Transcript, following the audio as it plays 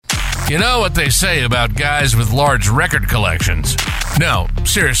You know what they say about guys with large record collections? No,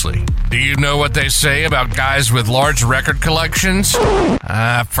 seriously. Do you know what they say about guys with large record collections?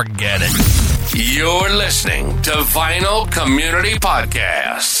 Forget it. You're listening to Vinyl Community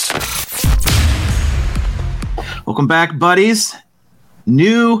Podcasts. Welcome back, buddies.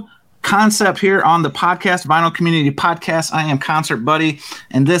 New concept here on the podcast, Vinyl Community Podcast. I am Concert Buddy,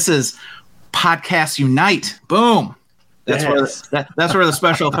 and this is Podcast Unite. Boom. That's where the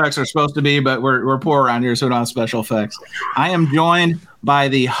special effects are supposed to be, but we're poor around here, so we don't have special effects. I am joined by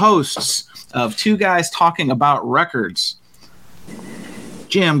the hosts of Two Guys Talking About Records.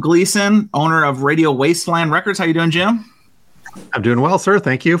 Jim Gleason, owner of Radio Wasteland Records. How you doing, Jim? I'm doing well, sir.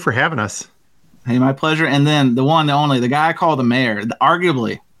 Thank you for having us. Hey, my pleasure. And then the one, the only, the guy I call the mayor,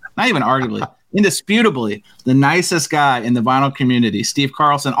 arguably, not even arguably, indisputably, the nicest guy in the vinyl community, Steve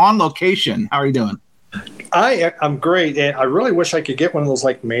Carlson, on location. How are you doing? I'm great, and I really wish I could get one of those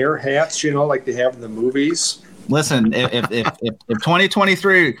like mayor hats, like they have in the movies. Listen, if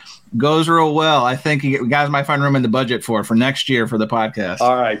 2023 goes real well, I think you guys might find room in the budget for next year for the podcast.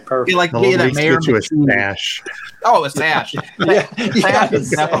 All right, perfect. Be that mayor. Get you a stash. Oh, a stash.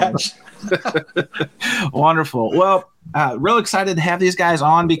 Stash. Wonderful. Well, real excited to have these guys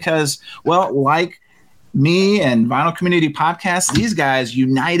on because, well, like me and Vinyl Community Podcast, these guys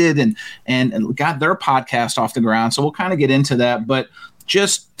united and got their podcast off the ground. So we'll kind of get into that. But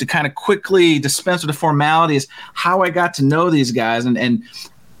just to kind of quickly dispense with the formalities, how I got to know these guys. And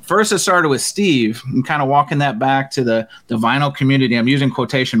first it started with Steve and kind of walking that back to the vinyl community. I'm using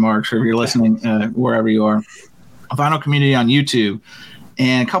quotation marks for if you're listening wherever you are. Vinyl community on YouTube.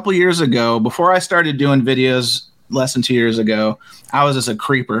 And a couple years ago, before I started doing videos less than 2 years ago, I was just a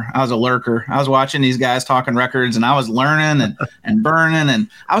creeper. I was a lurker. I was watching these guys talking records, and I was learning and burning, and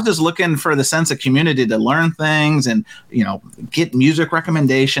I was just looking for the sense of community to learn things and, get music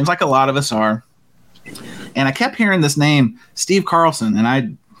recommendations like a lot of us are. And I kept hearing this name, Steve Carlson, and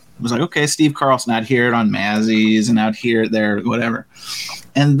I was like, okay, Steve Carlson. I'd hear it on Mazzies and I'd hear it there, whatever.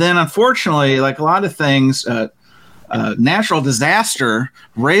 And then, unfortunately, like a lot of things, natural disaster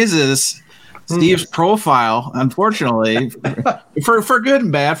raises Steve's profile, unfortunately, for good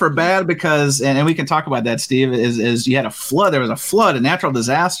and bad. For bad because, and we can talk about that, Steve, is you had a flood. There was a flood, a natural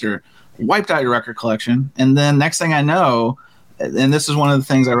disaster, wiped out your record collection. And then next thing I know, and this is one of the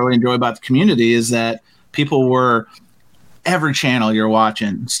things I really enjoy about the community, is that people were every channel you're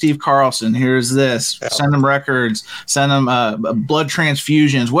watching. Steve Carlson, here's this. Send them records. Send them blood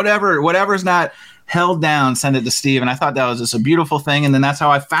transfusions. Whatever's not held down, send it to Steve. And I thought that was just a beautiful thing. And then that's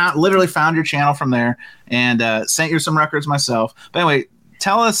how I literally found your channel from there and sent you some records myself. But anyway,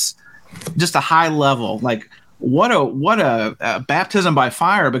 tell us just a high level, like what a baptism by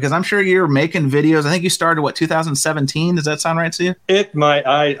fire, because I'm sure you're making videos. I think you started 2017. Does that sound right to you? At my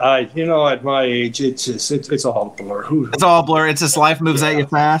age, it's all blur. It's all blur. It's just life moves at you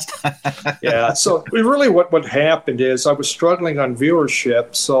fast. Yeah. So really what happened is I was struggling on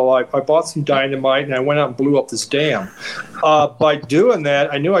viewership. So I bought some dynamite and I went out and blew up this dam. By doing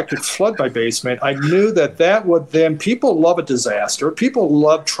that, I knew I could flood my basement. I knew that would then, people love a disaster. People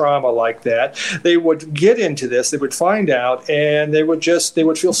love trauma like that. They would get into this, they would find out, and they would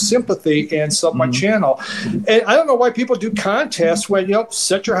feel sympathy and sub my channel. And I don't know why people do contests when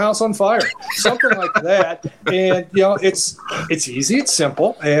set your house on fire, something like that. And it's easy, it's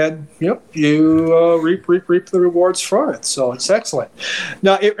simple, and you reap the rewards for it. So it's excellent.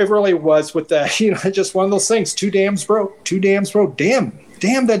 Now it really was with that, just one of those things. Two dams broke.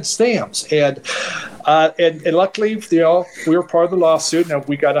 Damn that dams. And luckily, we were part of the lawsuit, and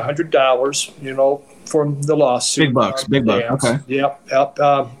we got $100, from the lawsuit. Big bucks. Okay. Yep.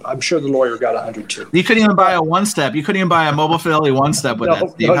 I'm sure the lawyer got 100 too. You couldn't even buy a one-step. You couldn't even buy a Mobile Fidelity one-step with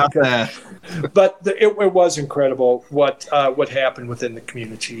that. But it was incredible what happened within the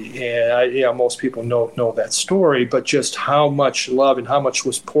community, and most people know that story. But just how much love and how much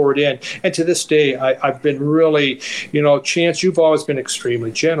was poured in, and to this day, I've been really, Chance, you've always been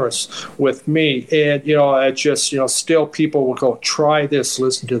extremely generous with me, and I just still people will go try this,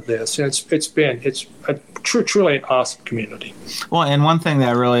 listen to this, and it's a truly an awesome community. Well, and one thing that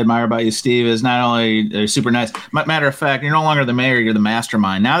I really admire about you, Steve, is not only super nice. Matter of fact, you're no longer the mayor; you're the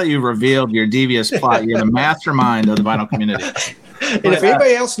mastermind. Now that you've revealed your devious plot, you're the mastermind of the vinyl community. And if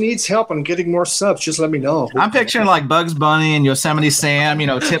anybody else needs help on getting more subs, just let me know. I'm picturing like Bugs Bunny and Yosemite Sam,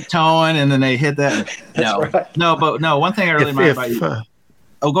 tiptoeing, and then they hit that. Right. No. One thing I really admire about you.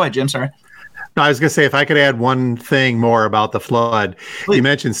 Oh, go ahead, Jim. Sorry. No, I was going to say, if I could add one thing more about the flood, Please. You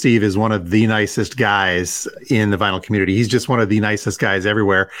mentioned Steve is one of the nicest guys in the vinyl community. He's just one of the nicest guys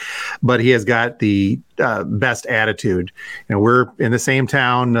everywhere, but he has got the best attitude. You know, we're in the same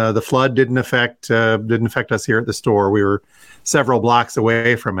town. The flood didn't affect us here at the store. We were several blocks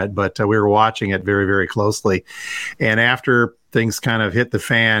away from it, but we were watching it very, very closely. And after things kind of hit the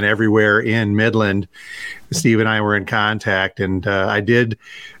fan everywhere in Midland, Steve and I were in contact, and I did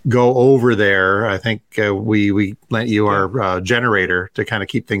go over there. I think we lent you our generator to kind of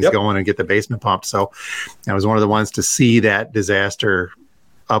keep things going and get the basement pumped. So I was one of the ones to see that disaster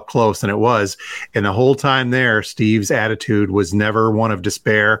up close, and it was. And the whole time there, Steve's attitude was never one of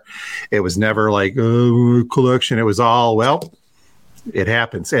despair. It was never like, oh, collection. It was all, well, it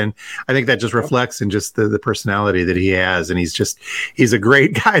happens. And I think that just reflects in just the personality that he has. And he's a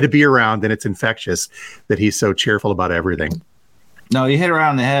great guy to be around, and it's infectious that he's so cheerful about everything. No, you hit it right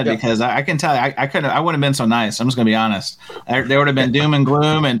on the head, because I can tell you, I wouldn't have been so nice. I'm just going to be honest. There would have been doom and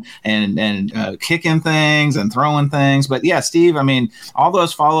gloom and kicking things and throwing things. But yeah, Steve, I mean, all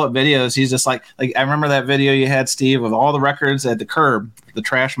those follow-up videos, he's just like I remember that video you had, Steve, with all the records at the curb, the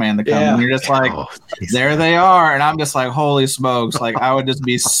trash man that comes, and you're just like, there they are. And I'm just like, holy smokes. Like, I would just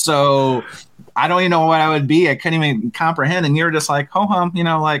be so, I don't even know what I would be. I couldn't even comprehend. And you're just like, ho-hum,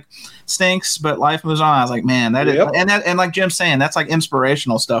 like, stinks, but life moves on. I was like, man, that is, and like Jim's saying, that's like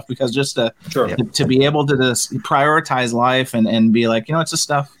inspirational stuff, because just to be able to just prioritize life and be like, it's just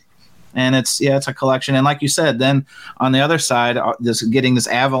stuff. And it's a collection. And like you said, then on the other side, just getting this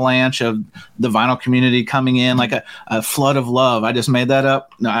avalanche of the vinyl community coming in like a flood of love. I just made that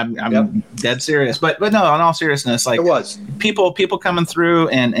up. No, I'm dead serious. But no, in all seriousness, like, it was people coming through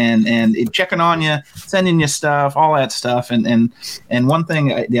and checking on you, sending you stuff, all that stuff. And one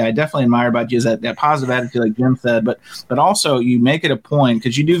thing I definitely admire about you is that positive attitude, like Jim said, but also you make it a point,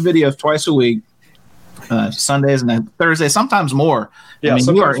 because you do videos twice a week. Sundays and Thursdays, sometimes more. I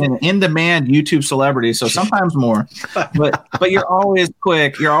mean, you are an in-demand YouTube celebrity, so sometimes more. But you're always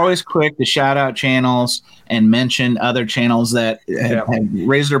quick. You're always quick to shout out channels and mention other channels that have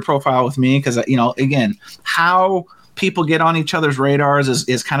raised their profile with me, because again, how people get on each other's radars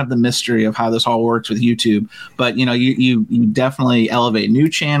is kind of the mystery of how this all works with YouTube. But you definitely elevate new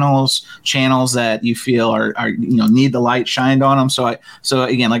channels that you feel are need the light shined on them. So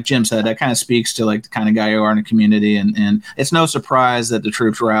again, like Jim said, that kind of speaks to like the kind of guy you are in the community, and it's no surprise that the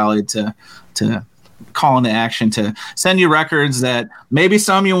troops rallied to call into action to send you records that maybe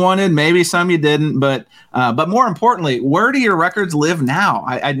some you wanted, maybe some you didn't, but more importantly, where do your records live now?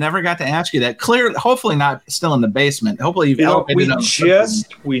 I never got to ask you that. Clearly, hopefully not still in the basement. Hopefully you've elevated them.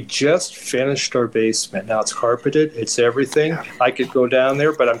 We just finished our basement. Now it's carpeted. It's everything. I could go down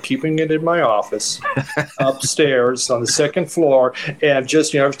there, but I'm keeping it in my office upstairs on the second floor. And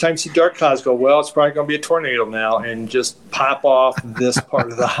just, every time you see dark clouds, go, well, it's probably going to be a tornado now, and just pop off this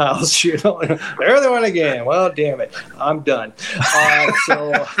part of the house. There they went again. Well, damn it. I'm done.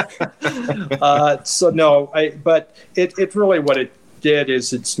 But it really, what it did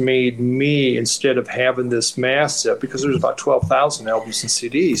is it's made me, instead of having this massive, because there's about 12,000 albums and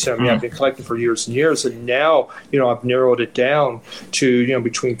CDs. I mean, I've been collecting for years and years, and now, I've narrowed it down to,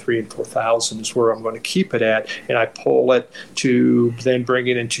 between 3,000 and 4,000 is where I'm going to keep it at. And I pull it to then bring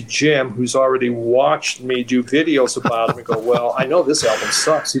it into Jim, who's already watched me do videos about it, and go, well, I know this album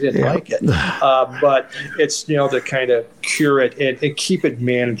sucks. He didn't like it. But it's, to kind of cure it and keep it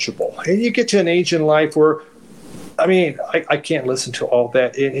manageable. And you get to an age in life where, I can't listen to all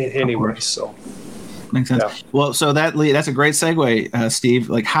that anyway. So makes sense. Yeah. Well, so that's a great segue, Steve.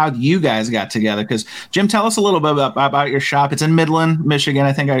 Like, how you guys got together? Because Jim, tell us a little bit about your shop. It's in Midland, Michigan.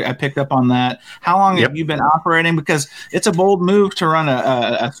 I think I picked up on that. How long have you been operating? Because it's a bold move to run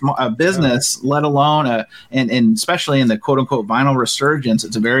a business, let alone and especially in the quote unquote vinyl resurgence.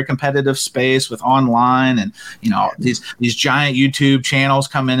 It's a very competitive space with online and these giant YouTube channels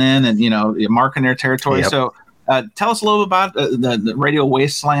coming in and marking their territory. So. Tell us a little about the Radio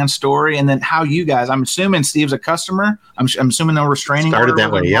Wasteland story, and then how you guys. I'm assuming Steve's a customer. I'm assuming no restraining order. Started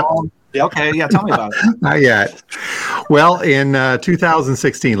that way. Yep. Okay. Yeah. Tell me about it. Not yet. Well, in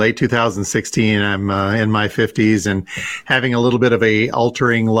 2016, late 2016, I'm in my 50s and having a little bit of a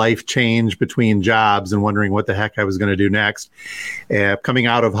altering life change between jobs and wondering what the heck I was going to do next. Coming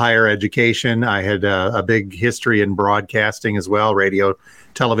out of higher education, I had a big history in broadcasting as well, radio,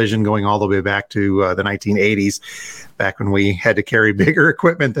 television, going all the way back to the 1980s, back when we had to carry bigger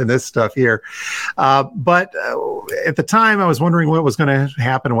equipment than this stuff here. But at the time, I was wondering what was going to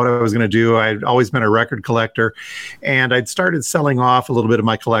happen, what I was going to do. I'd always been a record collector. And and I'd started selling off a little bit of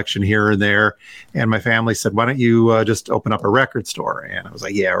my collection here and there. And my family said, why don't you just open up a record store? And I was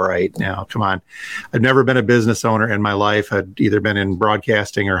like, yeah, right. Now, come on. I've never been a business owner in my life. I'd either been in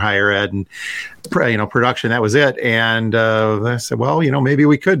broadcasting or higher ed and, production. That was it. And I said, well, maybe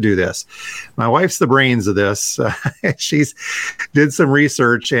we could do this. My wife's the brains of this. She's did some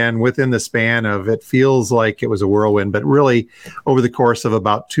research, and within the span of, it feels like it was a whirlwind, but really over the course of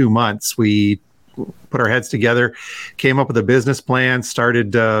about 2 months, we put our heads together, came up with a business plan,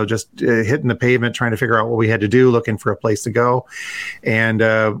 started just hitting the pavement, trying to figure out what we had to do, looking for a place to go. And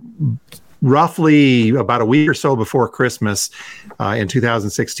roughly about a week or so before Christmas in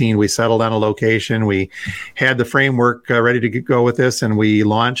 2016, we settled on a location. We had the framework ready to go with this, and we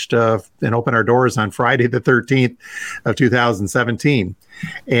launched and opened our doors on Friday the 13th of 2017.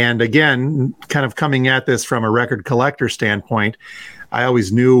 And again, kind of coming at this from a record collector standpoint, I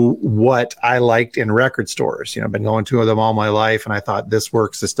always knew what I liked in record stores. I've been going to them all my life, and I thought, this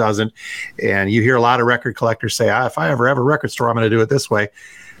works, this doesn't. And you hear a lot of record collectors say, if I ever have a record store, I'm going to do it this way.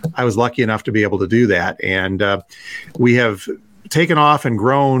 I was lucky enough to be able to do that. And we have taken off and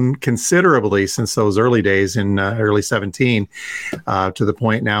grown considerably since those early days in early 17 to the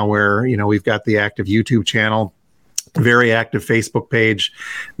point now where, we've got the active YouTube channel, very active Facebook page,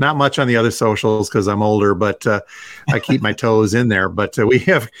 not much on the other socials because I'm older, but I keep my toes in there. But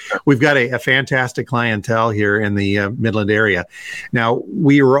we've got a fantastic clientele here in the Midland area. Now,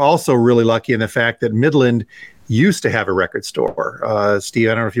 we were also really lucky in the fact that Midland used to have a record store. Steve,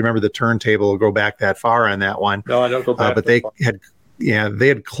 I don't know if you remember the turntable, go back that far on that one. No, I don't go back. But they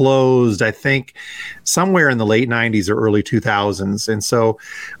had closed, I think, somewhere in the late 90s or early 2000s. And so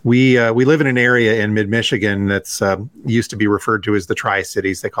we live in an area in mid-Michigan that's used to be referred to as the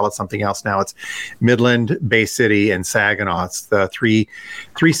Tri-Cities. They call it something else now. It's Midland, Bay City, and Saginaw. It's the three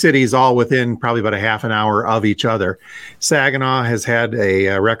cities all within probably about a half an hour of each other. Saginaw has had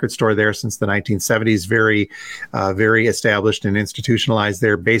a record store there since the 1970s, very established and institutionalized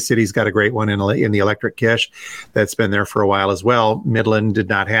there. Bay City's got a great one in the Electric Kish that's been there for a while as well. Midland did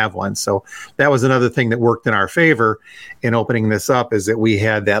not have one. So that was another thing that worked in our favor in opening this up, is that we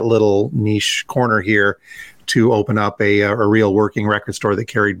had that little niche corner here to open up a real working record store that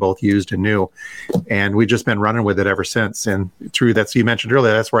carried both used and new. And we've just been running with it ever since. And true, that's, you mentioned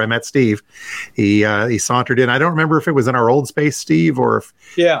earlier, that's where I met Steve. He sauntered in. I don't remember if it was in our old space, Steve, or if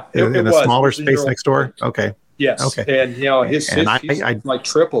in a smaller space next door. Okay. Yes. Okay. And he's like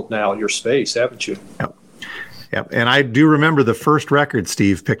tripled now your space, haven't you? Yep. Yep. And I do remember the first record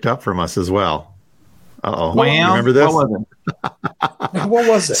Steve picked up from us as well. Uh-oh. Wow. You remember this? What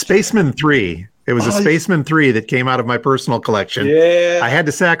was it? Spaceman 3. It was a Spaceman 3 that came out of my personal collection. Yeah. I had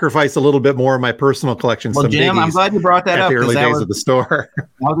to sacrifice a little bit more of my personal collection. Well, Jim, I'm glad you brought that up. The early days of the store. I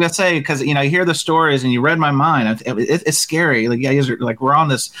was going to say, because, you hear the stories and you read my mind. It's scary. Like, you guys are like, we're on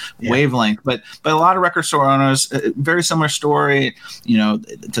this wavelength. But a lot of record store owners, very similar story.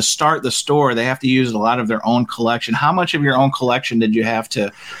 To start the store, they have to use a lot of their own collection. How much of your own collection did you have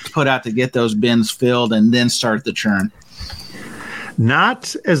to put out to get those bins filled and then start the churn?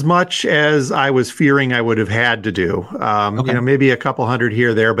 Not as much as I was fearing I would have had to do. Maybe a couple hundred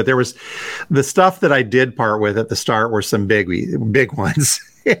here or there, but there was the stuff that I did part with at the start were some big ones.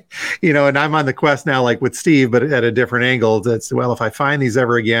 And I'm on the quest now, like with Steve, but at a different angle. That's, well, if I find these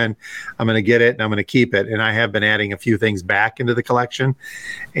ever again, I'm going to get it and I'm going to keep it. And I have been adding a few things back into the collection,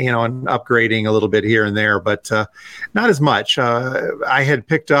 and upgrading a little bit here and there, but not as much. I had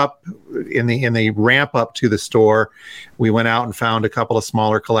picked up in the ramp up to the store. We went out and found a couple of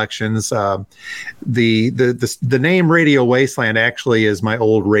smaller collections. The name Radio Wasteland actually is my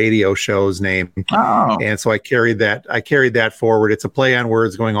old radio show's name. Oh. And so I carried that forward. It's a play on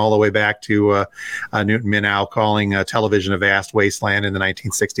words going all the way back to Newton Minow calling television a vast wasteland in the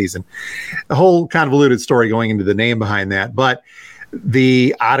 1960s, and the whole convoluted story going into the name behind that. But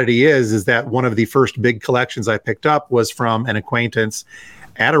the oddity is that one of the first big collections I picked up was from an acquaintance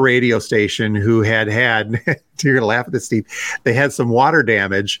at a radio station who had you're going to laugh at this, Steve. They had some water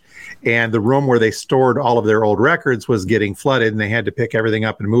damage, and the room where they stored all of their old records was getting flooded, and they had to pick everything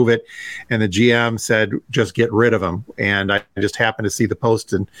up and move it. And the GM said, just get rid of them. And I just happened to see the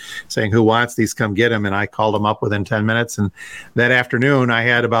post and saying, who wants these? Come get them. And I called them up within 10 minutes. And that afternoon, I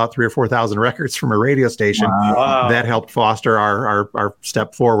had about 3,000 or 4,000 records from a radio station. Wow. That helped foster our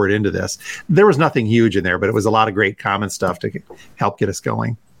step forward into this. There was nothing huge in there, but it was a lot of great common stuff to help get us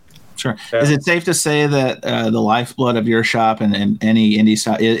going. Sure. Yeah. Is it safe to say that the lifeblood of your shop and any indie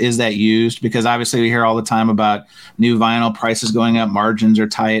stuff is that used? Because obviously we hear all the time about new vinyl prices going up, margins are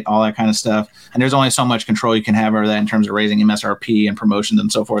tight, all that kind of stuff. And there's only so much control you can have over that in terms of raising MSRP and promotions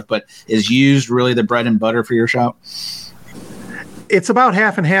and so forth. But is used really the bread and butter for your shop? It's about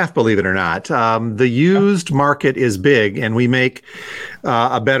half and half, believe it or not. The used market is big, and we make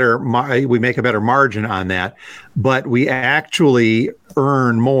a better margin on that. But we actually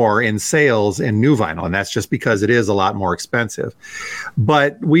earn more in sales in new vinyl, and that's just because it is a lot more expensive.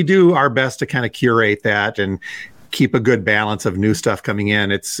 But we do our best to kind of curate that and keep a good balance of new stuff coming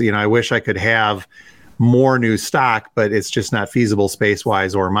in. It's, I wish I could have more new stock, but it's just not feasible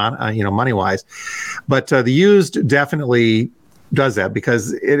space-wise or money-wise. But the used definitely does that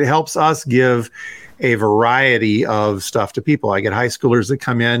because it helps us give a variety of stuff to people. I get high schoolers that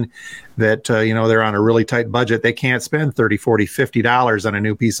come in that, they're on a really tight budget. They can't spend $30, $40, $50 on a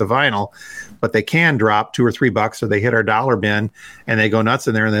new piece of vinyl, but they can drop $2 or $3 or they hit our dollar bin and they go nuts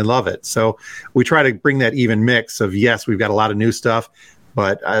in there and they love it. So we try to bring that even mix of, yes, we've got a lot of new stuff,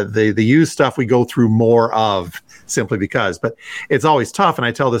 but the used stuff we go through more of simply because. But it's always tough, and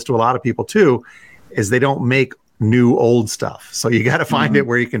I tell this to a lot of people too, is they don't make new old stuff. So you got to find it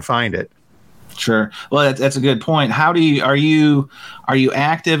where you can find it. Sure. Well, that's a good point. Are you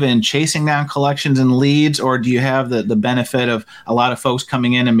active in chasing down collections and leads, or do you have the benefit of a lot of folks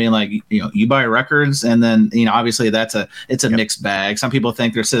coming in and being like, you buy records, and then obviously it's a mixed bag. Some people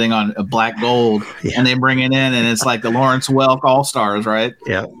think they're sitting on a black gold, and they bring it in, and it's like the Lawrence Welk All Stars, right?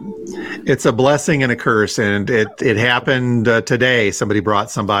 Yeah, it's a blessing and a curse, and it happened today. Somebody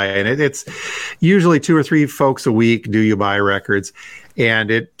brought some by, and it's usually 2 or 3 folks a week do you buy records, and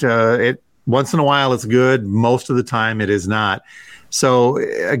it once in a while it's good. Most of the time it is not. So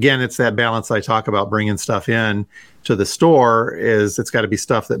again, it's that balance I talk about, bringing stuff in to the store. Is it's got to be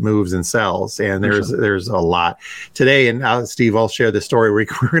stuff that moves and sells, and there's a lot today. And Steve, I'll share the story. We're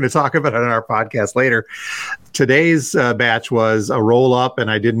going to talk about it on our podcast later. Today's batch was a roll up, and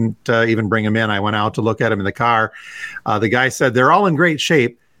I didn't even bring them in. I went out to look at them in the car. The guy said they're all in great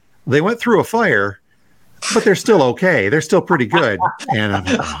shape. They went through a fire, but they're still okay. They're still pretty good. And I'm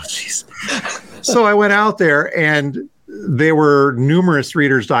like, oh, jeez. So I went out there, and there were numerous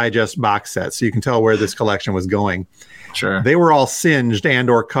Reader's Digest box sets, so you can tell where this collection was going. Sure. They were all singed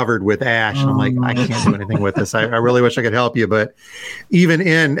and or covered with ash. And I'm like, I can't do anything with this. I really wish I could help you. But even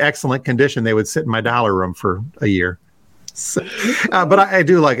in excellent condition, they would sit in my dollar room for a year. So, but I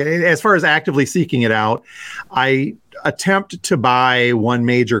do like it. As far as actively seeking it out, I attempt to buy one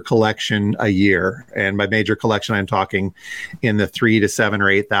major collection a year, and by major collection I'm talking in the 3,000 to 7,000 or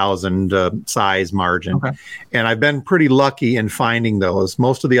 8,000 size margin. Okay. And I've been pretty lucky in finding those.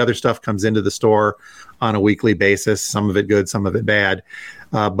 Most of the other stuff comes into the store on a weekly basis, some of it good, some of it bad.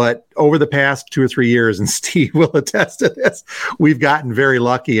 But over the past 2 or 3 years, and Steve will attest to this, we've gotten very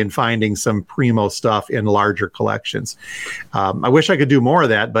lucky in finding some primo stuff in larger collections. I wish I could do more of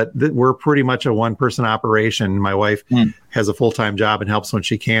that, but we're pretty much a one-person operation. My wife has a full-time job and helps when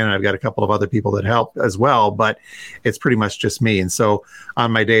she can, and I've got a couple of other people that help as well, but it's pretty much just me. And so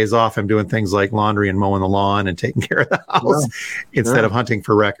on my days off, I'm doing things like laundry and mowing the lawn and taking care of the house instead of hunting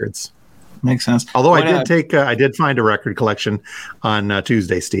for records. Makes sense. Although I did find a record collection on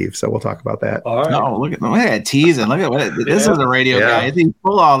Tuesday, Steve. So we'll talk about that. All right. Oh, look at teasing. Look at this is a radio guy. He's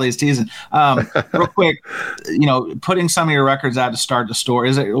full of all these teasing. Real quick, putting some of your records out to start the store.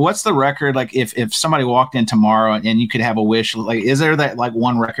 What's the record like? If somebody walked in tomorrow and you could have a wish, like, is there that like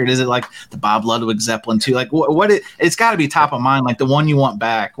one record? Is it like the Bob Ludwig Zeppelin 2? Like it's got to be top of mind. Like the one you want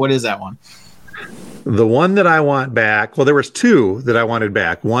back. What is that one? The one that I want back, well, there was 2 that I wanted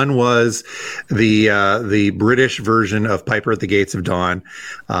back. One was the British version of Piper at the Gates of Dawn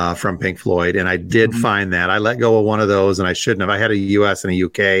from Pink Floyd, and I did find that. I let go of one of those, and I shouldn't have. I had a US and a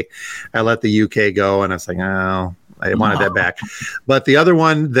UK. I let the UK go, and I was like, oh, I wanted that back. But the other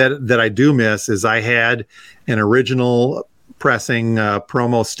one that I do miss is I had an original pressing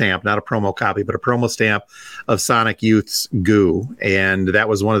promo stamp, not a promo copy, but a promo stamp of Sonic Youth's Goo. And that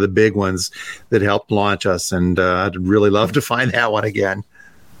was one of the big ones that helped launch us. And I'd really love to find that one again.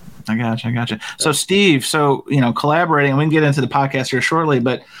 I gotcha. So Steve, collaborating, and we can get into the podcast here shortly,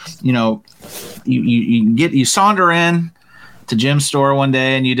 but you saunter in to Jim's store one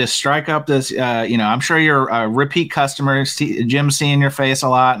day and you just strike up this, I'm sure you're a repeat customer. Jim's seeing your face a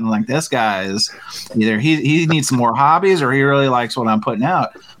lot and like, this guy is either he needs some more hobbies or he really likes what I'm putting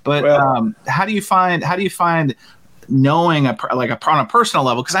out. But how do you find knowing on a personal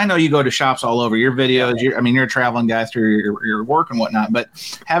level, because I know you go to shops all over, your videos, you're a traveling guy through your work and whatnot, but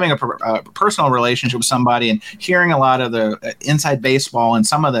having a personal relationship with somebody and hearing a lot of the inside baseball and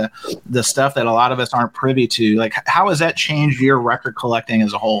some of the stuff that a lot of us aren't privy to, like how has that changed your record collecting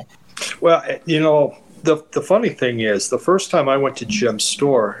as a whole? Well, the funny thing is, the first time I went to Jim's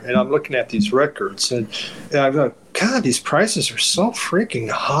store and I'm looking at these records and I'm like, God, these prices are so freaking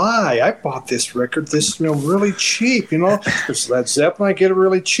high. I bought this record, really cheap. There's Led Zeppelin, I get it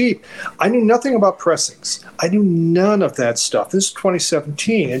really cheap. I knew nothing about pressings. I knew none of that stuff. This is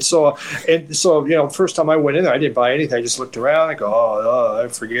 2017. And so, the first time I went in there, I didn't buy anything. I just looked around and go, I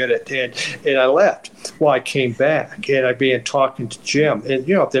forget it. And I left. Well, I came back and I began talking to Jim. And,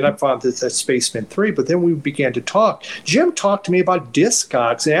 then I found that Spaceman 3, but then we began to talk. Jim talked to me about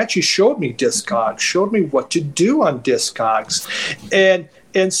Discogs and actually showed me Discogs, showed me what to do on Discogs.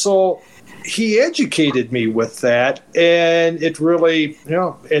 And so he educated me with that, and it really,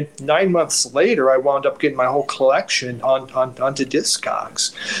 and 9 months later, I wound up getting my whole collection onto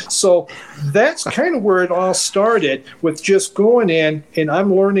Discogs. So that's kind of where it all started, with just going in, and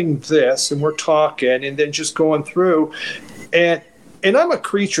I'm learning this, and we're talking, and then just going through, and I'm a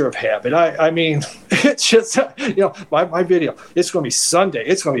creature of habit. I mean, it's just, my video, it's going to be Sunday.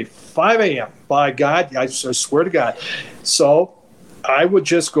 It's going to be 5 a.m. By God, I swear to God. So I would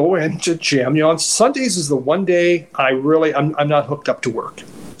just go into Jim. On Sundays is the one day I'm not hooked up to work.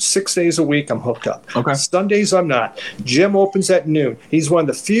 6 days a week, I'm hooked up. Okay. Sundays, I'm not. Jim opens at noon. He's one of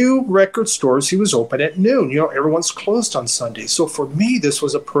the few record stores he was open at noon. Everyone's closed on Sundays. So for me, this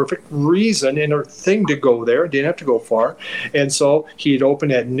was a perfect reason and a thing to go there. Didn't have to go far. And so he'd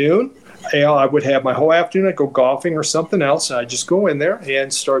open at noon. I would have my whole afternoon. I'd go golfing or something else. And I'd just go in there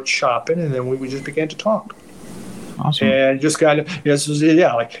and start shopping. And then we just began to talk. Awesome. And just kind of,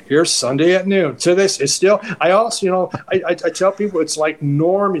 like here's Sunday at noon. So this is still, I also, I tell people it's like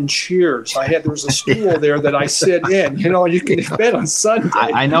Norm and Cheers. There was a stool there that I sit in, you can bet on Sunday.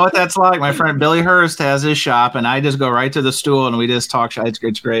 I know what that's like. My friend Billy Hurst has his shop, and I just go right to the stool and we just talk.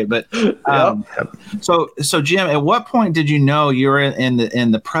 It's great. But so Jim, at what point did you know you were in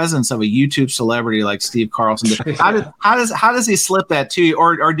the presence of a YouTube celebrity like Steve Carlson? How does he slip that to you,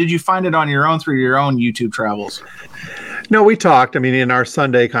 or did you find it on your own through your own YouTube travels? No, we talked. I mean, in our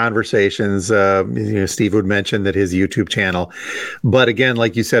Sunday conversations, Steve would mention that his YouTube channel, but again,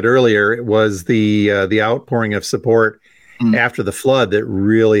 like you said earlier, it was the outpouring of support after the flood that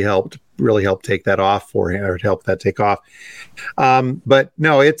really helped take that off for him, or help that take off. But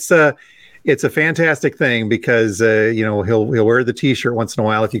no, it's a fantastic thing because he'll wear the T-shirt once in a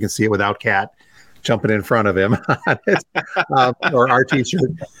while if you can see it without Cat jumping in front of him or our T-shirt,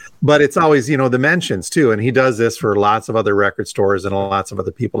 but it's always the mentions too, and he does this for lots of other record stores and lots of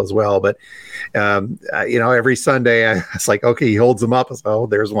other people as well. But every Sunday it's like, okay, he holds them up. Oh,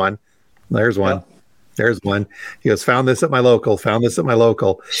 there's one. There's one. He goes, found this at my local.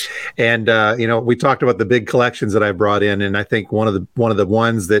 And we talked about the big collections that I brought in, and I think one of the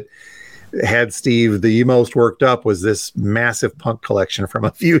ones that had Steve the most worked up was this massive punk collection from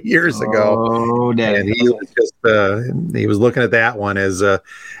a few years ago. Oh, dang. And he was just he was looking at that one as a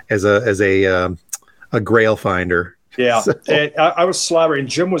grail finder. Yeah, and I was slobbering.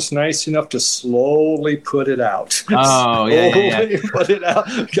 Jim was nice enough to slowly put it out. Oh, yeah. Put it out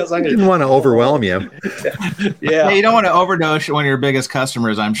because I didn't want to overwhelm you. Yeah, you don't want to overdose one of your biggest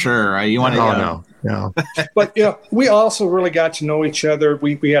customers, I'm sure. Right? You want to. No. But we also really got to know each other.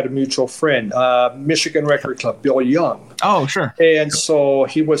 We had a mutual friend, Michigan Record Club, Bill Young. Oh, sure. And so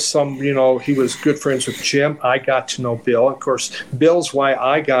he was he was good friends with Jim. I got to know Bill. Of course, Bill's why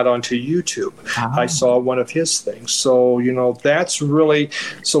I got onto YouTube. I saw one of his things. So, that's really,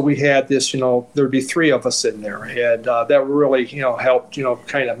 so we had this, there'd be three of us in there. And that really, helped,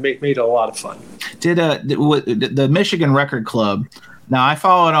 kind of made it a lot of fun. Did the Michigan Record Club, now I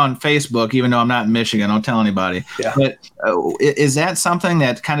follow it on Facebook, even though I'm not in Michigan, don't tell anybody. Yeah. But is that something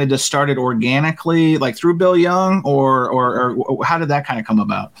that kind of just started organically, like through Bill Young, or how did that kind of come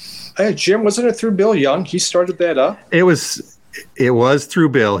about? Jim, wasn't it through Bill Young? He started that up? It was through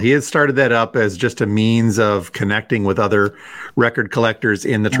Bill. He had started that up as just a means of connecting with other record collectors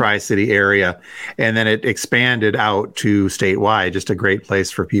in the Tri-City area. And then it expanded out to statewide, just a great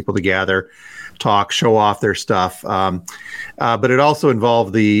place for people to gather, talk, show off their stuff. But it also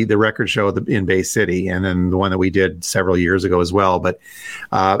involved the record show in Bay City, and then the one that we did several years ago as well. But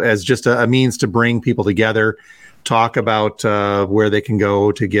as just a means to bring people together, talk about where they can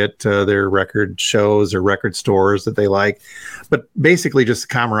go to get their record shows or record stores that they like. But basically just the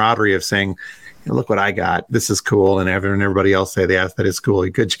camaraderie of saying, look what I got. This is cool. And having everybody else say that is cool.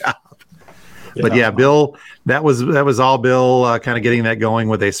 Good job. But yeah, Bill, that was all Bill kind of getting that going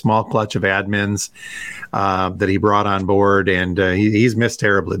with a small clutch of admins that he brought on board, and he's missed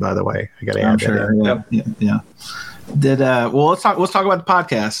terribly, by the way. I got to add that. Yeah. Well, let's talk about the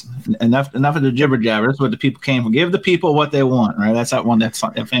podcast. Enough of the jibber jabber. That's what the people came for. Give the people what they want, right? That's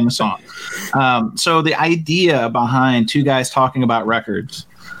that famous song. So the idea behind two guys talking about records.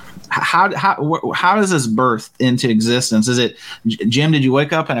 How does this birth into existence? Is it, Jim, did you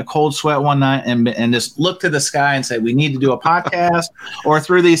wake up in a cold sweat one night and just look to the sky and say, we need to do a podcast? Or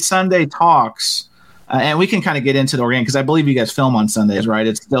through these Sunday talks, and we can kind of get into the organic, because I believe you guys film on Sundays, right?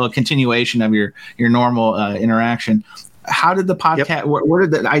 It's still a continuation of your normal interaction. How did the podcast, where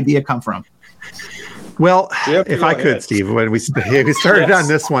did the idea come from? Well, if I could, Steve, when we started on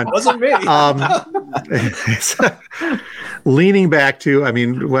this one, it wasn't me. Leaning back to, I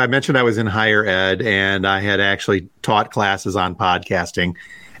mentioned I was in higher ed, and I had actually taught classes on podcasting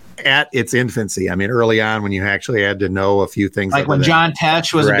at its infancy. Early on, when you actually had to know a few things. Like when John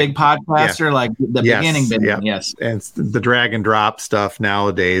Tesh was a big podcaster, like the beginning. Yes. And the drag and drop stuff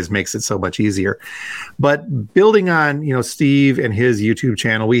nowadays makes it so much easier. But building on, Steve and his YouTube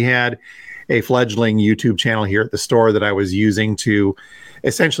channel, we had a fledgling YouTube channel here at the store that I was using to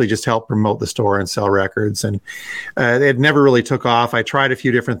essentially just help promote the store and sell records. And it never really took off. I tried a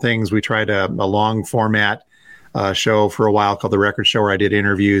few different things. We tried a long format show for a while called The Record Show, where I did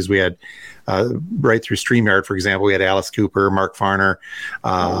interviews. We had right through StreamYard, for example, we had Alice Cooper, Mark Farner,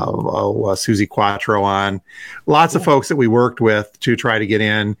 Susie Quattro on. Lots of folks that we worked with to try to get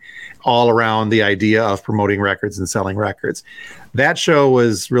in all around the idea of promoting records and selling records. That show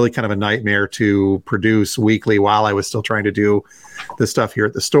was really kind of a nightmare to produce weekly while I was still trying to do the stuff here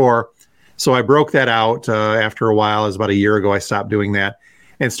at the store. So I broke that out after a while. It was about a year ago I stopped doing that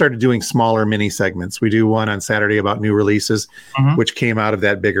and started doing smaller mini segments. We do one on Saturday about new releases, which came out of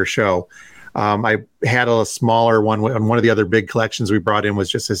that bigger show. I had a smaller one. One of the other big collections we brought in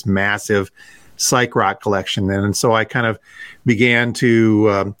was just this massive psych rock collection. And so I kind of began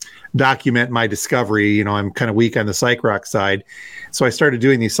to document my discovery. I'm kind of weak on the psych rock side. So I started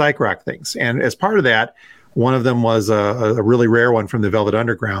doing these psych rock things. And as part of that, one of them was a really rare one from the Velvet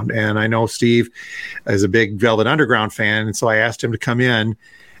Underground. And I know Steve is a big Velvet Underground fan. And so I asked him to come in,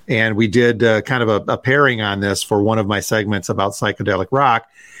 and we did kind of a pairing on this for one of my segments about psychedelic rock,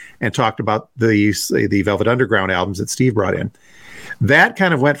 and talked about the Velvet Underground albums that Steve brought in. That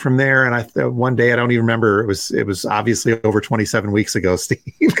kind of went from there. And one day, I don't even remember, it was obviously over 27 weeks ago, Steve,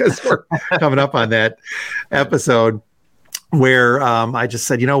 because we're coming up on that episode where I just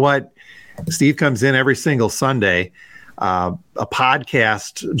said, you know what? Steve comes in every single Sunday. A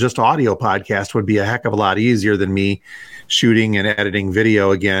podcast, just audio podcast, would be a heck of a lot easier than me shooting and editing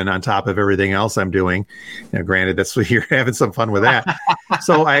video again on top of everything else I'm doing. Granted, that's what you're having some fun with that.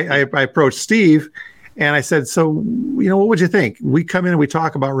 So I approached Steve and I said, so, what would you think? We come in and we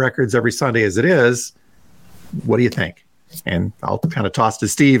talk about records every Sunday as it is. What do you think? And I'll kind of toss to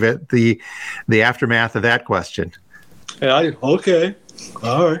Steve at the aftermath of that question. Okay.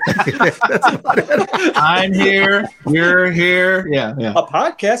 All right. I'm here. You're here. Yeah. A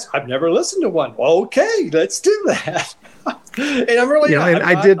podcast? I've never listened to one. Okay, let's do that. And I'm really,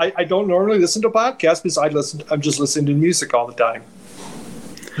 I don't normally listen to podcasts because I'm just listening to music all the time.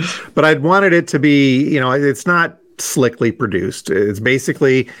 But I'd wanted it to be, it's not slickly produced. It's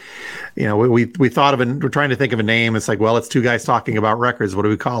basically, we thought of we're trying to think of a name. It's like, well, it's two guys talking about records. What do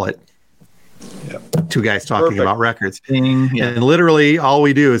we call it? Yep. Two guys talking about records. Yeah. And literally all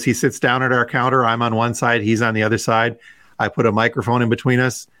we do is he sits down at our counter. I'm on one side, he's on the other side. I put a microphone in between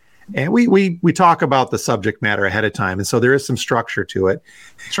us, and we talk about the subject matter ahead of time. And so there is some structure to it.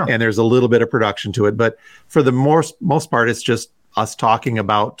 Sure. And there's a little bit of production to it. But for the most part, it's just us talking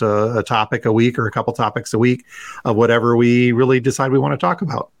about a topic a week or a couple topics a week of whatever we really decide we want to talk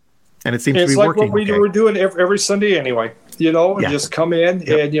about. And it seems to be working. It's like what we were doing every Sunday anyway, and just come in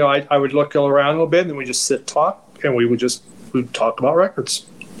and, I would look around a little bit and we just talk, and we'd talk about records.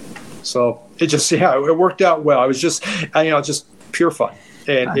 So it just, it worked out well. It was just, just pure fun.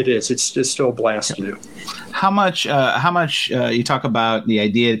 And it's still a blast to do. How much you talk about the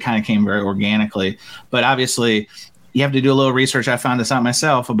idea kind of came very organically, but obviously you have to do a little research. I found this out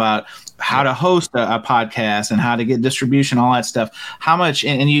myself about how to host a podcast and how to get distribution, all that stuff. How much,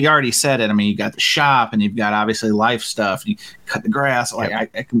 and you already said it. You got the shop and you've got obviously life stuff. You cut the grass. I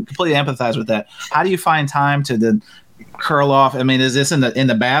can completely empathize with that. How do you find time to then curl off? Is this in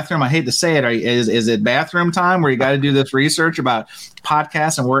the bathroom? I hate to say it. Is it bathroom time where you got to do this research about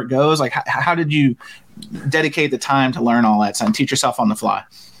podcasts and where it goes? How did you dedicate the time to learn all that stuff and teach yourself on the fly?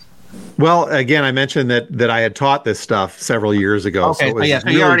 Well, again, I mentioned that I had taught this stuff several years ago. Okay, so, it was so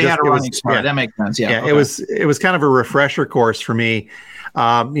you already had a running start. Yeah, that makes sense. Yeah, okay. It was kind of a refresher course for me.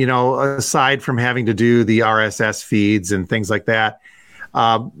 Aside from having to do the RSS feeds and things like that,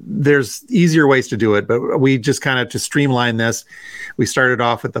 there's easier ways to do it. But we just kind of, to streamline this, we started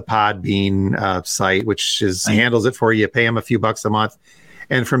off with the Podbean site, which handles it for you. You pay them a few bucks a month,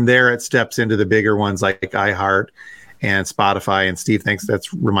 and from there it steps into the bigger ones like iHeart and Spotify. And Steve thinks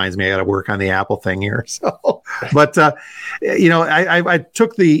reminds me I got to work on the Apple thing here. So, but I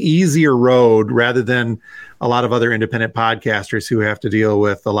took the easier road rather than a lot of other independent podcasters who have to deal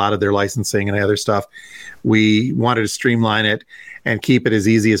with a lot of their licensing and other stuff. We wanted to streamline it and keep it as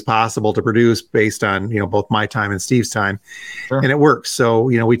easy as possible to produce based on, both my time and Steve's time. Sure. And it works. So,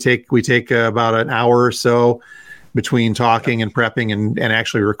 we take about an hour or so between talking and prepping and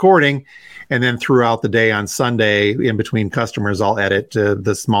actually recording. And then throughout the day on Sunday, in between customers, I'll edit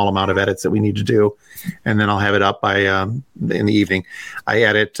the small amount of edits that we need to do. And then I'll have it up by in the evening. I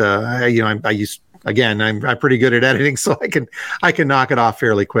edit, I'm pretty good at editing, so I can knock it off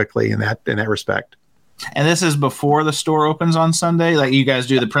fairly quickly in that respect. And this is before the store opens on Sunday? Like you guys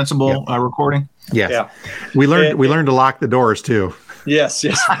do the principal recording? Yes. Yeah. We learned to lock the doors too. Yes.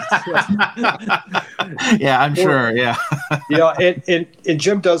 Yeah, I'm sure. Yeah. And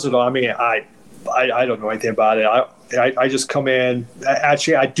Jim does it all. I mean, I don't know anything about it. I just come in.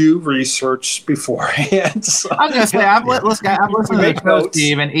 Actually, I do research beforehand. So, I was going to say, I've listened to the show,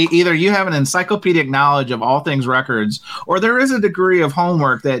 Steve, and either you have an encyclopedic knowledge of all things records, or there is a degree of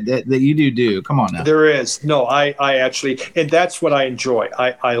homework that you do. Come on now. There is. No, I actually, and that's what I enjoy.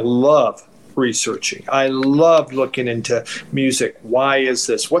 I love researching. I love looking into music. Why is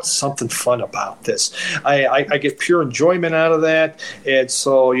this? What's something fun about this? I get pure enjoyment out of that. And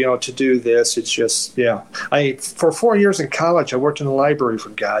so, to do this, it's just, for 4 years in college, I worked in the library, for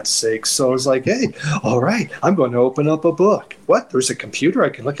God's sake. So I was like, hey, all right, I'm going to open up a book. What? There's a computer. I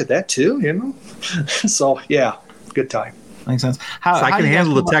can look at that too, So, yeah, good time. Makes sense. I can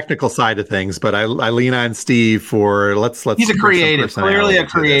handle the technical side of things, but I lean on Steve for let's. He's a creative, clearly a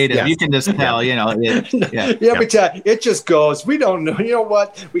creative. Yes. You can just tell, But it just goes. We don't know. You know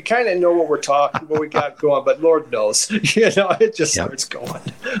what? We kind of know what we got going, but Lord knows, it just starts going.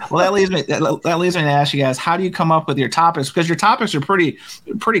 Well, that leads me to ask you guys, how do you come up with your topics? Because your topics are pretty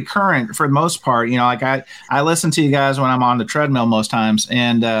current for the most part. Like I listen to you guys when I'm on the treadmill most times,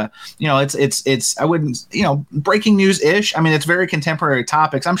 and it's I wouldn't breaking news ish. I mean, it's very contemporary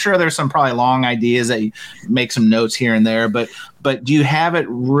topics. I'm sure there's some probably long ideas that you make some notes here and there, but do you have it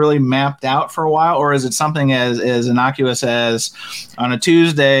really mapped out for a while, or is it something as innocuous as on a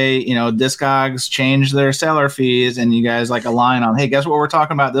Tuesday, Discogs change their seller fees and you guys like align on, hey, guess what we're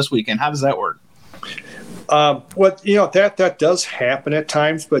talking about this weekend? How does that work? That does happen at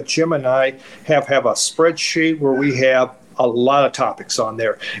times, but Jim and I have a spreadsheet where we have a lot of topics on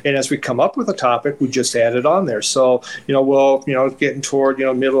there, and as we come up with a topic, we just add it on there. So we'll getting toward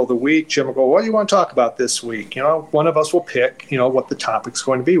middle of the week, Jim will go, what do you want to talk about this week? One of us will pick what the topic's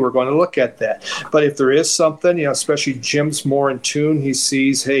going to be. We're going to look at that. But if there is something, especially Jim's more in tune, he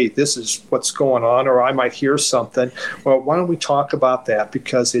sees, hey, this is what's going on, or I might hear something. Well, why don't we talk about that,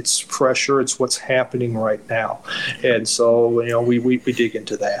 because it's fresher, it's what's happening right now. And so we dig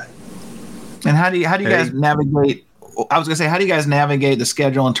into that. And how do you guys navigate? I was going to say, how do you guys navigate the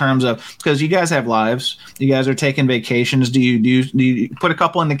schedule in terms of, because you guys have lives, you guys are taking vacations. Do you put a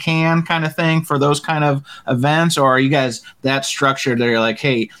couple in the can kind of thing for those kind of events, or are you guys that structured that you're like,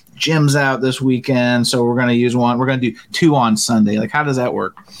 hey, Jim's out this weekend, so we're going to use one, we're going to do two on Sunday? Like, how does that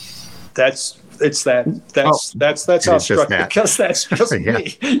work? That's how it's structured, because that's just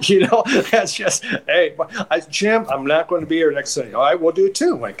me. That's just, hey, Jim, I'm not going to be here next Sunday. All right, we'll do it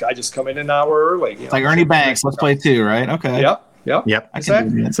too. Like, I just come in an hour early. Like Ernie Banks, let's play two, right? Okay. Yep.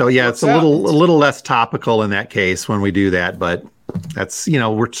 Exactly. So it's a little less topical in that case when we do that, but that's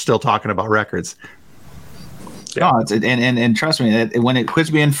we're still talking about records. Yeah. No, and trust me, when it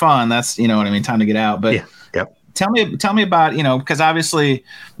quits being fun, that's what I mean, time to get out. But tell me about because obviously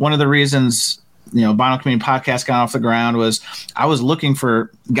one of the reasons Vinyl Community Podcast got off the ground was I was looking for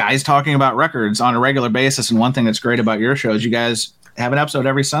guys talking about records on a regular basis. And one thing that's great about your show is you guys have an episode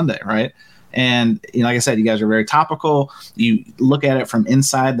every Sunday, right? And like I said, you guys are very topical. You look at it from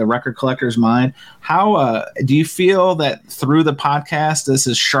inside the record collector's mind. How do you feel that through the podcast, this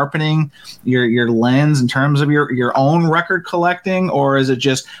is sharpening your lens in terms of your own record collecting, or is it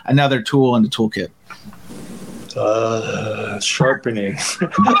just another tool in the toolkit? Sharpening.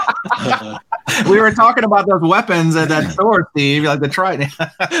 We were talking about those weapons at that store, Steve, like the Trident.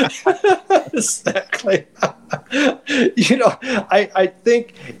 Exactly. I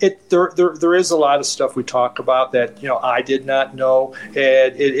think there is a lot of stuff we talk about that I did not know,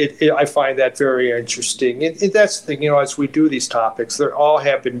 and I find that very interesting. And that's the thing, as we do these topics, they all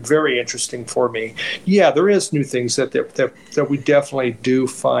have been very interesting for me. Yeah, there is new things that we definitely do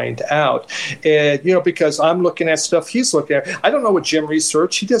find out, and because I'm looking at stuff he's looking at. I don't know what Jim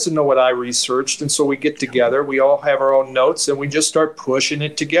researched. He doesn't know what I researched, and so we get together. We all have our own notes, and we just start pushing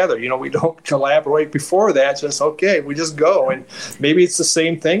it together. We don't collaborate before that. Just okay, we just go, and maybe it's the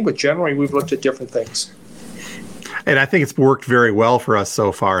same thing, but generally we've looked at different things. And I think it's worked very well for us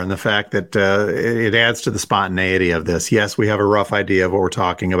so far in the fact that it adds to the spontaneity of this. Yes, we have a rough idea of what we're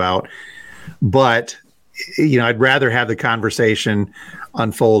talking about, but I'd rather have the conversation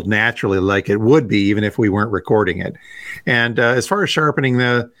unfold naturally like it would be even if we weren't recording it. And as far as sharpening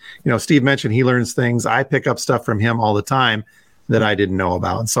Steve mentioned he learns things. I pick up stuff from him all the time that I didn't know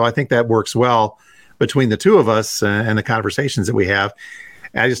about. And so I think that works well between the two of us and the conversations that we have.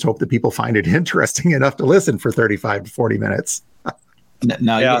 I just hope that people find it interesting enough to listen for 35 to 40 minutes.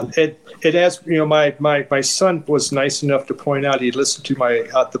 No, yeah, it has. My son was nice enough to point out he listened to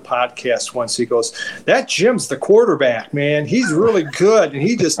the podcast once. He goes, "That Jim's the quarterback, man. He's really good, and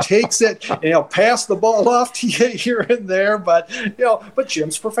he just takes it and he'll pass the ball off to you here and there. But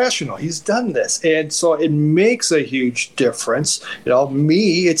Jim's professional. He's done this, and so it makes a huge difference.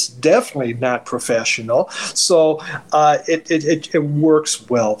 Me, it's definitely not professional. So it works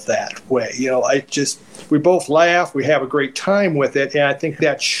well that way. We both laugh. We have a great time with it. And I think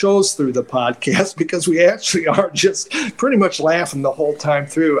that shows through the podcast because we actually are just pretty much laughing the whole time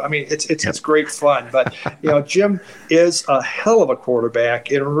through. I mean, it's great fun. But, Jim is a hell of a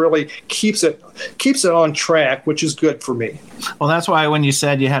quarterback and really keeps it on track, which is good for me. Well, that's why when you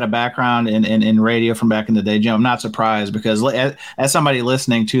said you had a background in radio from back in the day, Jim, I'm not surprised because as somebody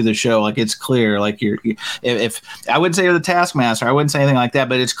listening to the show, like it's clear, like if I wouldn't say you're the taskmaster, I wouldn't say anything like that,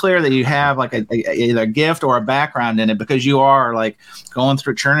 but it's clear that you have like either a gift or a background in it because you are like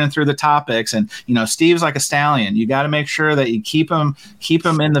churning through the topics. And, Steve's like a stallion. You got to make sure that you keep him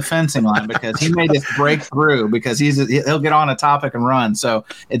in the fencing line because he may just break through because he'll get on a topic and run. So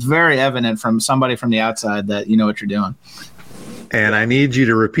it's very evident from somebody from the outside that you know what you're doing. And I need you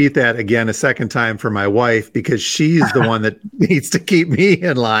to repeat that again a second time for my wife because she's the one that needs to keep me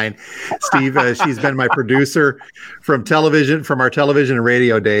in line. Steve, she's been my producer from our television and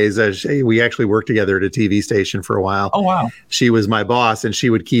radio days. We actually worked together at a TV station for a while. Oh, wow. She was my boss and she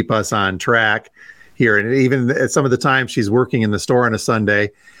would keep us on track here. And even at some of the time she's working in the store on a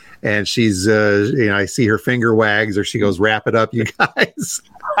Sunday and she's, I see her finger wags or she goes, "Wrap it up, you guys."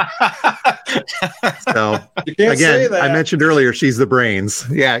 So again, I mentioned earlier, she's the brains.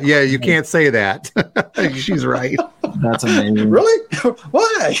 Yeah, you can't say that. She's right. That's amazing. Really?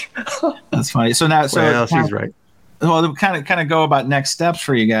 Why? That's funny. So she's right. Well, kind of go about next steps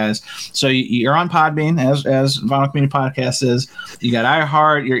for you guys. So you're on Podbean as Vinyl Community Podcast is. You got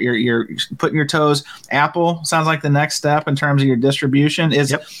iHeart. You're putting your toes. Apple sounds like the next step in terms of your distribution.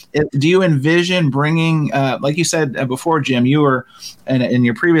 Do you envision bringing, like you said before, Jim? You were in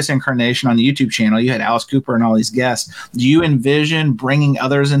your previous incarnation on the YouTube channel. You had Alice Cooper and all these guests. Do you envision bringing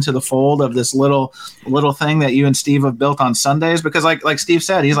others into the fold of this little thing that you and Steve have built on Sundays? Because like Steve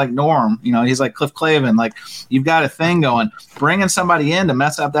said, he's like Norm. He's like Cliff Clavin. Like you've got a thing going, bringing somebody in to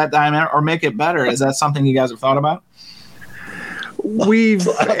mess up that dynamic or make it better. Is that something you guys have thought about? We've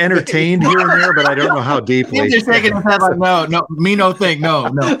entertained here and there, but I don't know how deeply. You're just shaking his head like, no, me no think,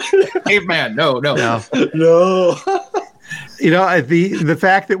 no, caveman, no. The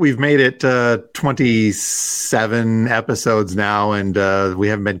fact that we've made it 27 episodes now and we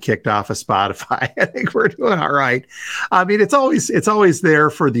haven't been kicked off of Spotify, I think we're doing all right. I mean, it's always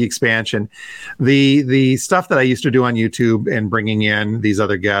there for the expansion. The stuff that I used to do on YouTube and bringing in these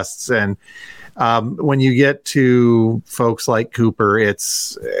other guests and when you get to folks like Cooper,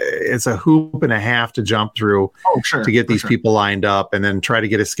 it's a hoop and a half to jump through to get these people lined up and then try to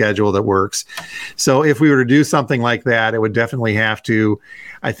get a schedule that works. So if we were to do something like that, it would definitely have to,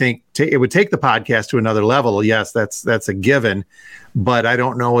 I think, it would take the podcast to another level. Yes, that's a given, but I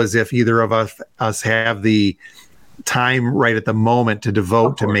don't know as if either of us have the time right at the moment to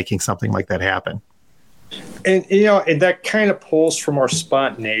devote to making something like that happen. And and that kind of pulls from our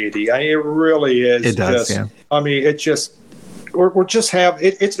spontaneity. I mean, it really is. It does. Yeah. I mean, it just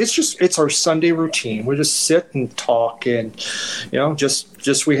it's our Sunday routine. We just sit and talk, and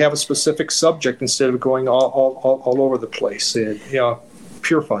just we have a specific subject instead of going all over the place. And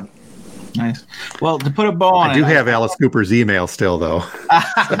pure fun. Nice. Well, to put a bow on I do have Alice Cooper's email still, though.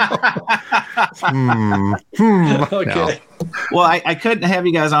 Okay. No. Well, I couldn't have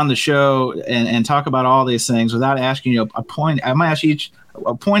you guys on the show and talk about all these things without asking you a point. I'm going to ask you each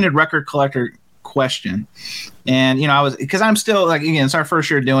a pointed record collector question. And, you know, because I'm still, like, again, it's our first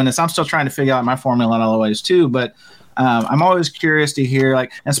year doing this. I'm still trying to figure out my formula in all the ways too. But I'm always curious to hear,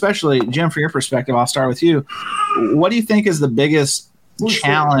 like, especially Jim, from your perspective, I'll start with you. What do you think is the biggest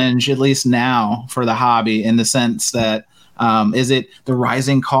challenge, at least now, for the hobby, in the sense that is it the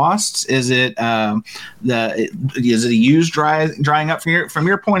rising costs? Is it is it used drying up? From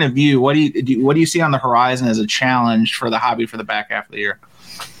your point of view, what do you see on the horizon as a challenge for the hobby for the back half of the year?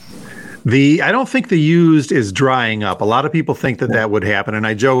 I don't think the used is drying up. A lot of people think that would happen, and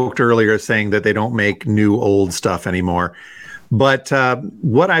I joked earlier saying that they don't make new old stuff anymore. But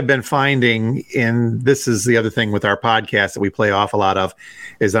what I've been finding, and this is the other thing with our podcast that we play off a lot of,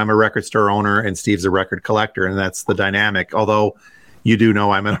 is I'm a record store owner and Steve's a record collector, and that's the dynamic. Although you do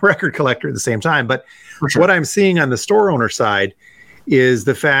know I'm a record collector at the same time. But what I'm seeing on the store owner side is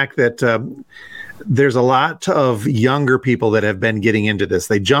the fact that there's a lot of younger people that have been getting into this.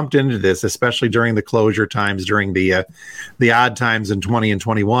 They jumped into this, especially during the closure times, during the odd times in 20 and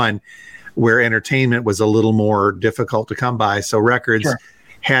 21, where entertainment was a little more difficult to come by. So records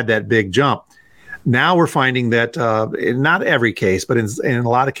had that big jump. Now we're finding that in not every case, but in a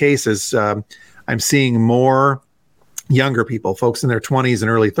lot of cases, I'm seeing more younger people, folks in their 20s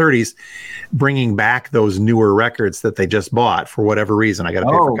and early 30s, bringing back those newer records that they just bought for whatever reason. I got to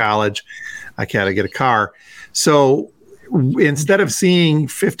pay for college. I got to get a car. So instead of seeing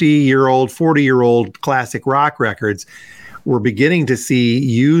 50-year-old, 40-year-old classic rock records, we're beginning to see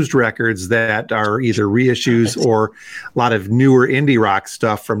used records that are either reissues or a lot of newer indie rock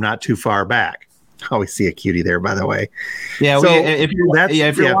stuff from not too far back. I always see a cutie there, by the way. Yeah, so if you're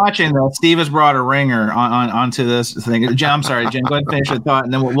watching, Steve has brought a ringer onto this thing. Jim, I'm sorry, Jim, go ahead and finish your thought,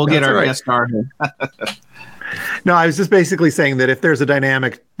 and then we'll get our guest started. No, I was just basically saying that if there's a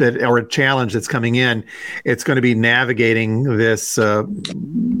dynamic or a challenge that's coming in, it's going to be navigating this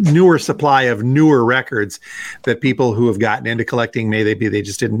newer supply of newer records that people who have gotten into collecting, they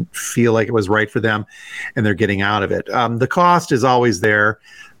just didn't feel like it was right for them, and they're getting out of it. The cost is always there.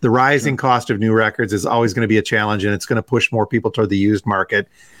 The rising cost of new records is always going to be a challenge, and it's going to push more people toward the used market.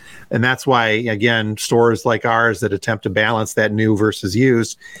 And that's why, again, stores like ours that attempt to balance that new versus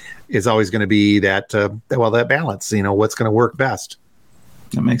used is always going to be that balance, what's going to work best.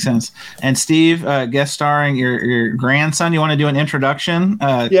 That makes sense. And Steve, guest starring your grandson, you want to do an introduction?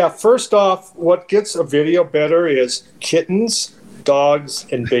 Yeah, first off, what gets a video better is kittens, dogs,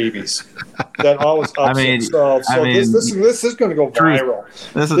 and babies. That always ups themselves. So this is going to go viral.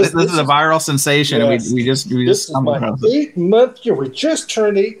 This is a viral sensation. Yes. We just this is my 8-month year. We just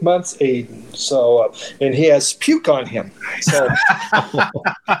turned 8 months, Aiden. So and he has puke on him. So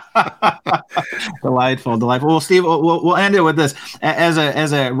delightful. Well, Steve, we'll end it with this.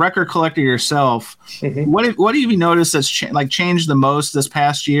 As a record collector yourself, what have you noticed that's changed the most this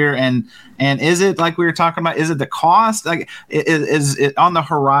past year? And is it, like we were talking about, is it the cost? Like, is it on the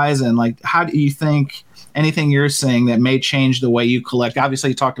horizon? Like, how do you think anything you're seeing that may change the way you collect? Obviously,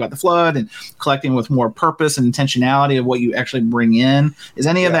 you talked about the flood and collecting with more purpose and intentionality of what you actually bring in. Is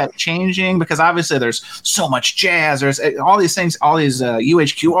any of that changing? Because obviously there's so much jazz. There's all these things, all these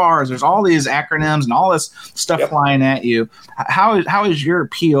UHQRs. There's all these acronyms and all this stuff flying at you. How is your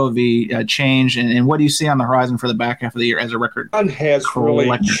POV changed, and what do you see on the horizon for the back half of the year as a record? One has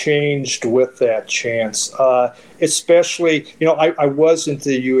really changed with that chance. Especially, I was into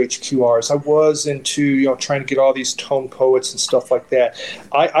the UHQRs. I was into, trying to get all these tone poets and stuff like that.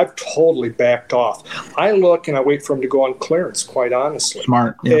 I've totally backed off. I look and I wait for them to go on clearance, quite honestly.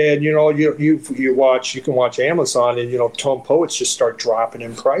 Smart. Yeah. And, you can watch Amazon and, tone poets just start dropping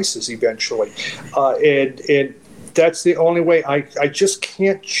in prices eventually. And that's the only way. I just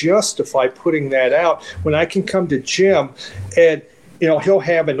can't justify putting that out when I can come to Jim and, he'll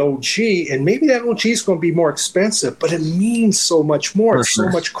have an OG, and maybe that OG is going to be more expensive, but it means so much more. It's so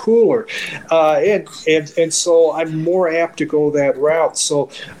much cooler. And so I'm more apt to go that route. So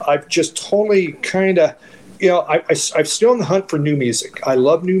I've just totally kind of, I'm still in the hunt for new music. I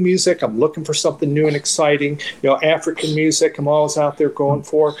love new music. I'm looking for something new and exciting. African music I'm always out there going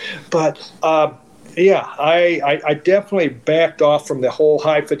for. But I definitely backed off from the whole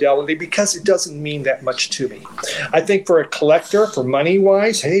high fidelity because it doesn't mean that much to me. I think for a collector, for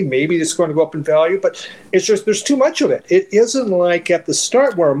money-wise, hey, maybe it's going to go up in value, but it's just there's too much of it. It isn't like at the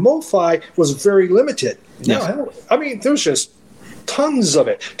start where a MoFi was very limited. Yes. There's just tons of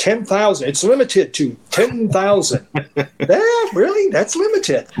it. 10,000. It's limited to 10,000. Really? That's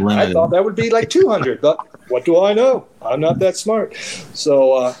limited. I thought that would be like 200, but what do I know? I'm not that smart.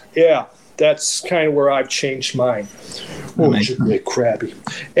 So, that's kind of where I've changed mine. Oh, it's really crabby.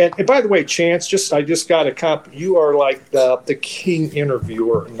 And by the way, Chance, I just got a comp. You are like the king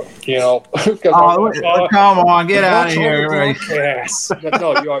interviewer, you know. Come on, get out of here. Yes.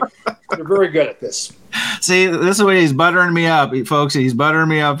 No, you're very good at this. See, this is what he's buttering me up, folks. He's buttering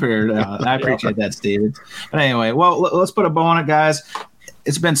me up here. I appreciate that, Steve. But anyway, well, let's put a bow on it, guys.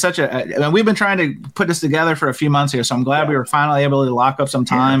 It's been we've been trying to put this together for a few months here, so I'm glad we were finally able to lock up some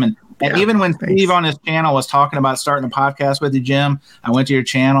time. And even when Steve on his channel was talking about starting a podcast with you, Jim, I went to your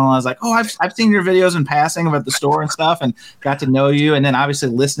channel. And I was like, oh, I've seen your videos in passing about the store and stuff, and got to know you. And then obviously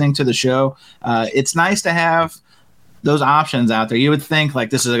listening to the show, it's nice to have those options out there. You would think like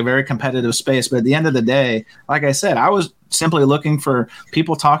this is a very competitive space, but at the end of the day, like I said, I was simply looking for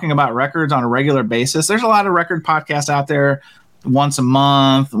people talking about records on a regular basis. There's a lot of record podcasts out there, once a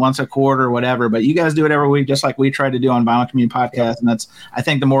month, once a quarter, whatever, but you guys do it every week, just like we try to do on Vinyl Community Podcast. And that's, I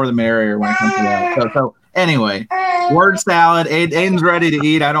think, the more the merrier when it comes to that. So anyway, word salad. Aiden's ready to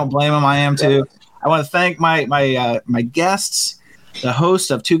eat. I don't blame him. I am too. I want to thank my guests, the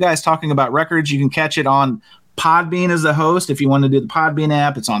hosts of Two Guys Talking About Records. You can catch it on Podbean as the host. If you want to do the Podbean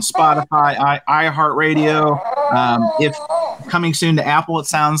app, it's on Spotify, iHeartRadio. If coming soon to Apple, it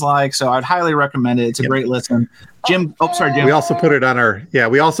sounds like. So I'd highly recommend it. It's a great listen. Jim. Jim. We also put it on our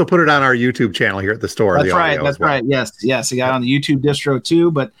YouTube channel here at the store. That's right. That's right. Yes. He got on the YouTube distro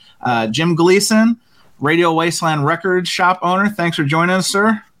too. But Jim Gleason, Radio Wasteland Records shop owner. Thanks for joining us,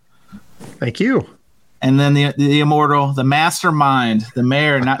 sir. Thank you. And then the immortal, the mastermind, the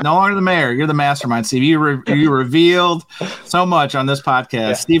mayor, no longer the mayor. You're the mastermind, Steve. You revealed so much on this podcast.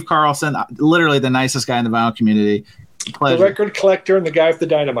 Yeah. Steve Carlson, literally the nicest guy in the vinyl community. Pleasure. The record collector and the guy with the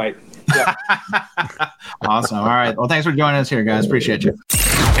dynamite. Yeah. Awesome. All right. Well, thanks for joining us here, guys. Appreciate you.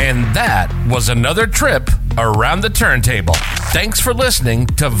 And that was another trip around the turntable. Thanks for listening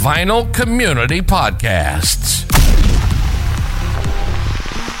to Vinyl Community Podcasts.